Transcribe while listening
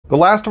The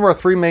last of our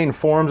three main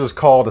forms is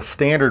called a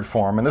standard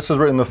form, and this is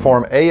written in the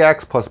form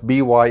ax plus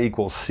by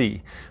equals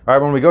c. All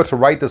right, when we go to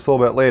write this a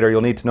little bit later,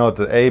 you'll need to know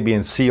that the a, b,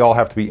 and c all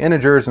have to be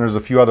integers, and there's a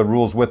few other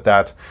rules with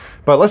that.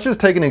 But let's just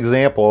take an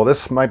example.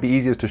 This might be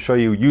easiest to show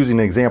you using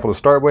an example to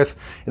start with,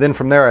 and then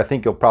from there I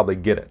think you'll probably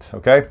get it,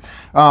 okay?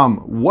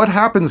 What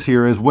happens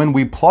here is when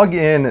we plug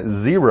in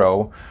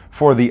 0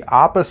 for the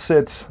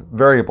opposite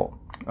variable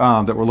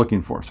that we're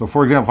looking for. So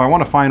for example, if I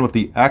want to find what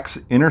the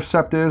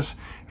x-intercept is,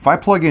 if I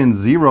plug in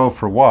 0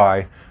 for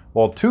y,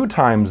 well, 2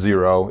 times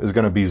 0 is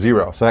going to be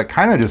 0. So that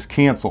kind of just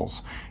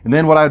cancels. And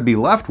then what I'd be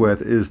left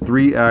with is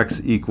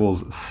 3x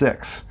equals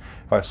 6.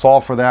 If I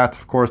solve for that,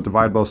 of course,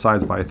 divide both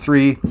sides by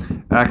 3,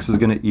 x is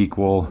going to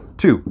equal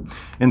 2.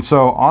 And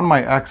so on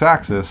my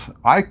x-axis,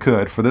 I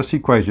could, for this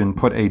equation,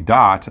 put a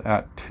dot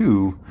at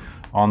 2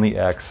 on the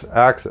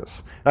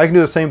x-axis. I can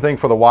do the same thing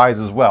for the y's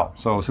as well.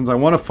 So since I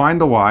want to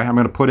find the y, I'm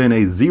going to put in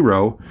a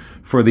 0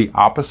 for the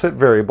opposite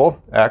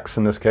variable, x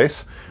in this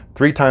case.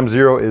 3 times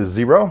 0 is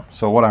 0,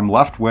 so what I'm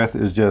left with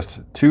is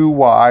just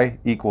 2y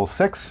equals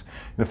 6.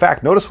 In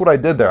fact, notice what I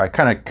did there. I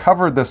kind of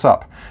covered this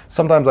up.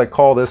 Sometimes I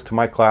call this to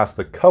my class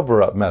the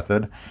cover-up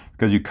method,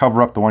 because you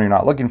cover up the one you're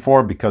not looking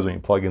for, because when you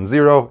plug in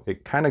 0,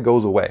 it kind of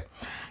goes away.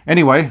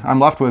 Anyway, I'm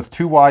left with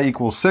 2y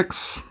equals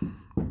 6.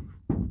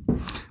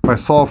 If I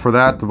solve for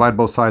that, divide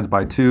both sides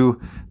by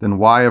 2, then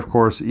y, of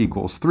course,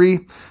 equals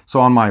 3. So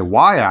on my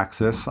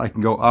y-axis, I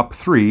can go up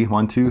 3,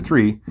 1, 2,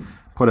 3,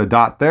 put a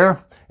dot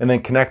there, and then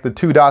connect the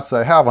 2 dots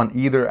that I have on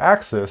either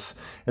axis,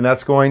 and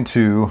that's going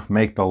to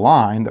make the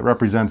line that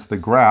represents the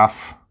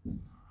graph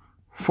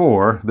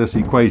for this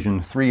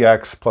equation,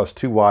 3x plus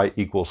 2y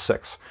equals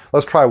 6.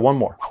 Let's try one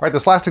more. All right,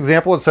 this last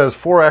example, it says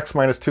 4x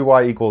minus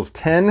 2y equals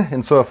 10,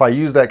 and so if I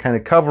use that kind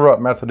of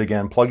cover-up method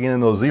again, plugging in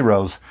those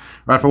zeros,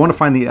 right, if I want to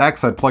find the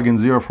x, I'd plug in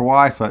 0 for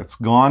y, so it's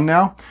gone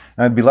now,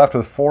 and I'd be left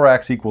with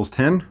 4x equals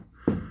 10.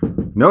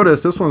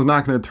 Notice this one's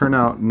not going to turn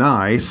out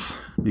nice,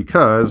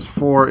 because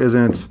 4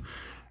 doesn't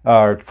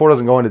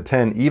go into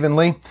 10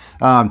 evenly.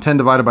 10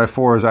 divided by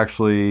 4 is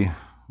actually,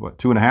 what,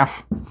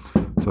 2.5?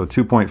 So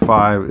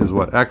 2.5 is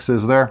what x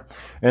is there.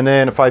 And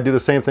then if I do the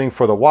same thing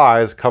for the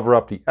y's, cover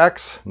up the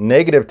x,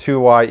 negative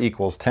 2y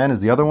equals 10 is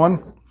the other one.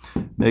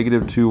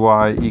 Negative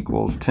 2y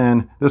equals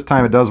 10. This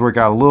time it does work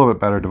out a little bit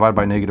better. Divide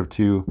by negative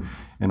 2,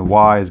 and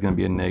y is going to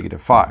be a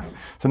negative 5.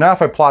 So now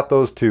if I plot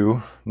those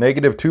two,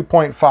 negative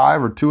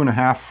 2.5 or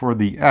 2.5 for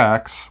the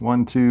x,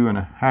 1,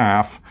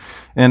 2.5,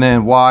 and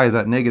then y is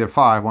at negative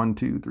 5, 1,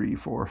 2, 3,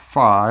 4,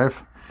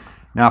 5.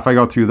 Now if I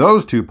go through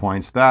those 2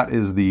 points, that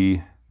is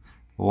the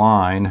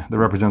line that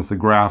represents the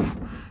graph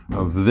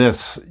of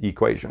this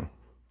equation.